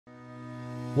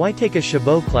Why take a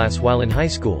Chabot class while in high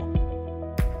school?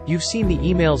 You've seen the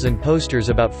emails and posters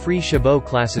about free Chabot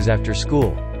classes after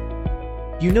school.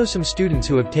 You know some students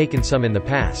who have taken some in the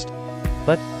past.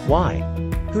 But why?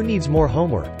 Who needs more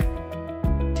homework?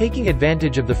 Taking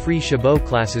advantage of the free Chabot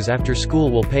classes after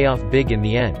school will pay off big in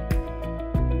the end.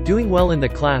 Doing well in the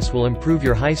class will improve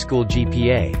your high school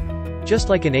GPA, just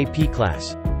like an AP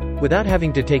class, without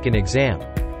having to take an exam.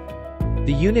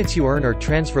 The units you earn are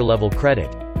transfer level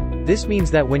credit. This means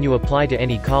that when you apply to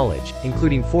any college,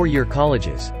 including four-year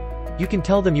colleges, you can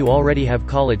tell them you already have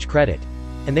college credit,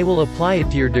 and they will apply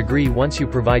it to your degree once you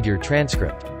provide your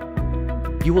transcript.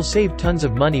 You will save tons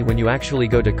of money when you actually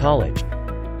go to college.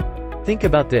 Think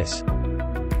about this.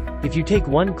 If you take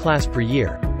one class per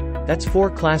year, that's 4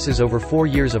 classes over 4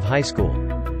 years of high school.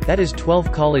 That is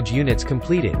 12 college units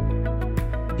completed.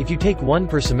 If you take one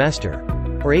per semester,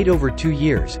 or 8 over 2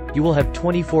 years, you will have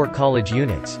 24 college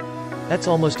units. That's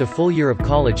almost a full year of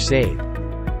college saved.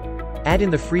 Add in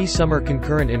the free summer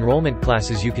concurrent enrollment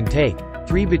classes you can take,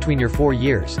 3 between your 4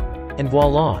 years, and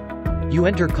voila! You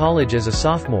enter college as a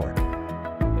sophomore.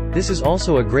 This is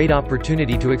also a great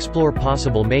opportunity to explore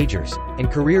possible majors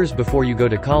and careers before you go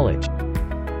to college.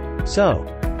 So,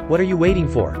 what are you waiting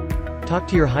for? Talk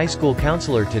to your high school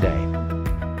counselor today.